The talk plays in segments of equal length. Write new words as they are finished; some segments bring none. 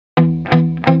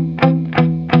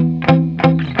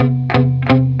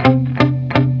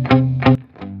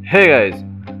Hey guys,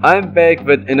 I'm back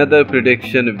with another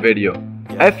prediction video.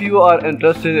 If you are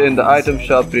interested in the item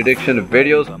shop prediction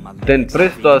videos, then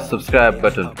press the subscribe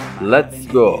button. Let's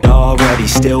go. Already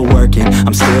still working,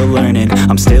 I'm still learning,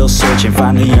 I'm still searching,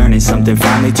 finally earning something,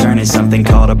 finally turning something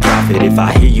called a profit. If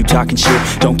I hear you talking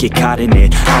shit, don't get caught in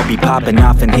it. I'll be popping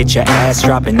off and hit your ass,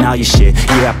 dropping all your shit.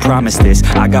 Yeah, I promise this,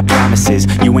 I got promises,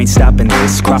 you ain't stopping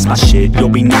this. Cross my shit, you'll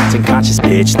be knocked unconscious,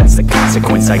 bitch. That's the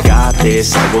consequence, I got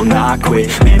this, I will not quit.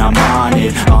 Man, I'm on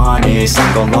it, honest,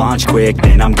 I'm gon' launch quick,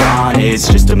 then I'm gone.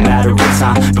 It's just a matter of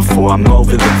time before I'm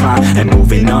over the climb and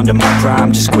moving under my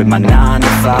prime. Just quit my 9 to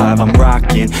 5, I'm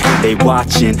rocking and they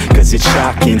watching, cause it's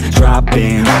shocking.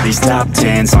 Dropping all these top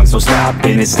 10 songs, no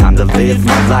stopping. It's time to live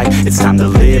my life, it's time to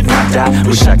live, not die.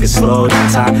 Wish I could slow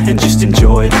down time and just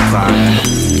enjoy the climb.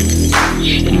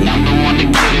 And I'm the one to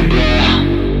get it, bro.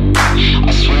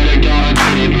 I swear to God I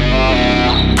get it,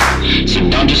 bro. So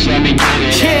don't just let me get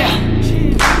it.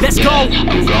 Yeah, let's go.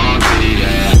 I'm gonna get it,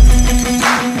 yeah.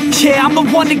 Yeah, I'm the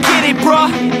one to get it,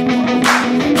 bruh.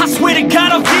 I swear to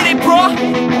God I'll get it, bruh.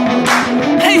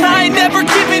 Hey, I ain't never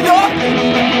giving up.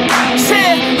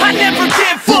 Yeah, I never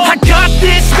give up. I got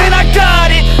this, man, I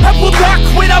got it. I will not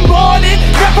quit, I'm on it.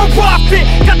 Never off it.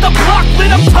 Got the block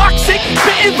lit, I'm toxic.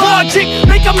 Spitting logic,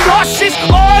 make them nauseous.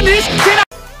 Honest,